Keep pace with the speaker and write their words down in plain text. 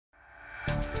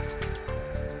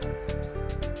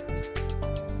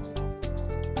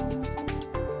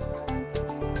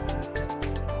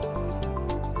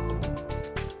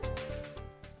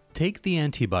Take the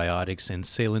antibiotics and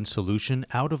saline solution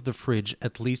out of the fridge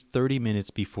at least 30 minutes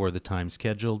before the time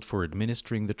scheduled for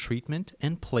administering the treatment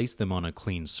and place them on a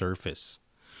clean surface.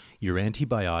 Your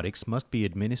antibiotics must be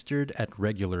administered at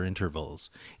regular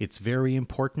intervals. It's very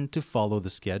important to follow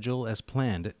the schedule as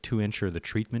planned to ensure the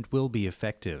treatment will be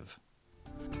effective.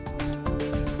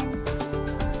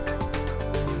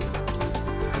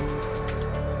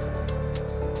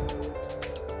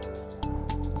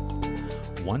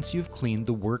 Once you've cleaned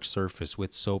the work surface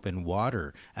with soap and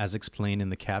water, as explained in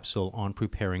the capsule on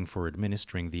preparing for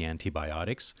administering the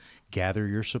antibiotics, gather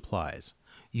your supplies.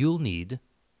 You'll need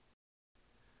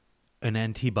an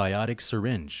antibiotic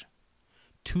syringe,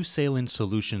 2 saline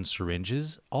solution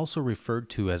syringes, also referred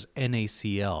to as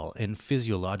NaCl and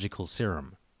physiological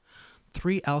serum,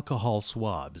 3 alcohol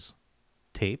swabs,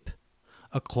 tape,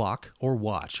 a clock or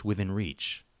watch within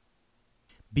reach.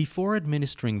 Before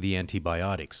administering the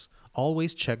antibiotics,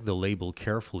 always check the label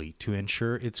carefully to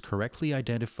ensure it's correctly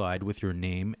identified with your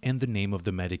name and the name of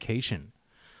the medication.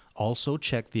 Also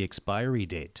check the expiry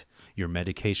date. Your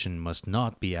medication must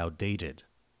not be outdated.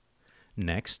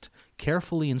 Next,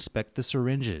 carefully inspect the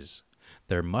syringes.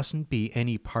 There mustn't be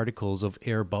any particles of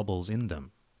air bubbles in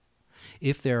them.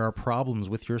 If there are problems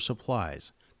with your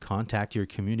supplies, contact your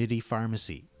community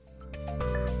pharmacy.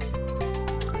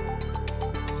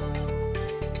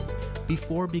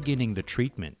 Before beginning the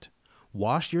treatment,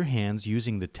 wash your hands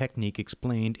using the technique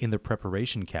explained in the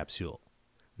preparation capsule.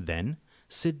 Then,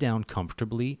 sit down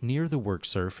comfortably near the work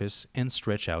surface and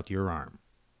stretch out your arm.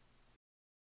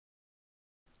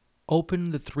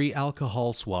 Open the 3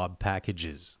 alcohol swab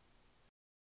packages.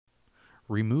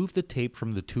 Remove the tape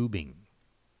from the tubing.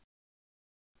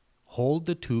 Hold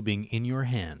the tubing in your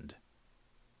hand.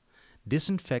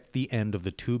 Disinfect the end of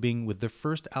the tubing with the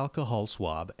first alcohol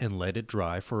swab and let it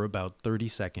dry for about 30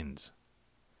 seconds.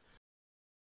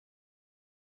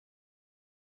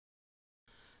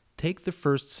 Take the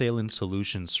first saline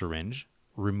solution syringe,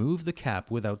 remove the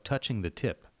cap without touching the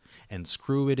tip, and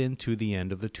screw it into the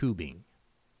end of the tubing.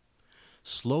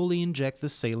 Slowly inject the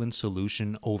saline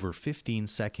solution over 15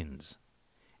 seconds.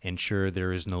 Ensure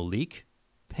there is no leak,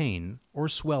 pain, or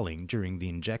swelling during the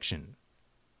injection.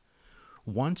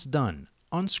 Once done,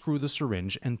 unscrew the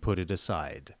syringe and put it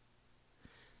aside.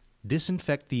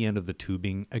 Disinfect the end of the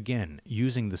tubing again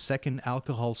using the second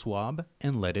alcohol swab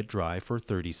and let it dry for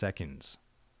 30 seconds.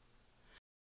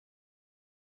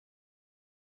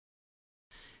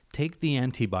 Take the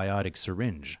antibiotic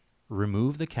syringe,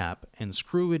 remove the cap and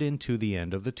screw it into the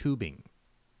end of the tubing.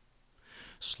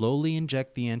 Slowly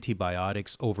inject the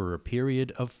antibiotics over a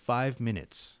period of 5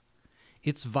 minutes.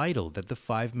 It's vital that the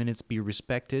 5 minutes be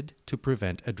respected to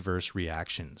prevent adverse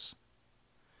reactions.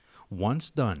 Once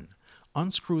done,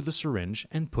 unscrew the syringe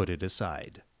and put it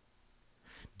aside.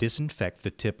 Disinfect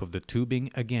the tip of the tubing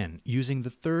again using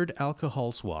the third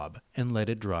alcohol swab and let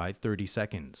it dry 30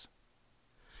 seconds.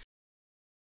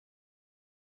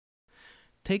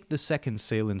 Take the second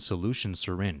saline solution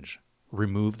syringe,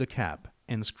 remove the cap,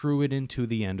 and screw it into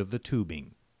the end of the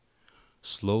tubing.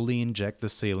 Slowly inject the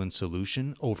saline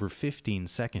solution over 15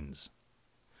 seconds.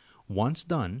 Once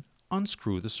done,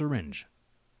 unscrew the syringe.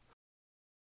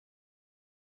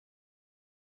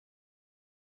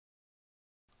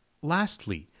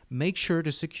 Lastly, make sure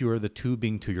to secure the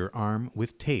tubing to your arm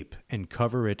with tape and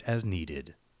cover it as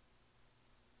needed.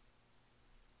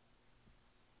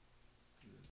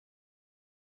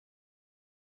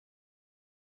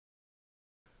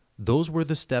 Those were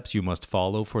the steps you must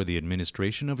follow for the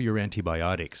administration of your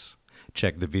antibiotics.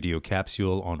 Check the video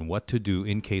capsule on what to do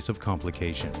in case of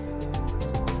complication.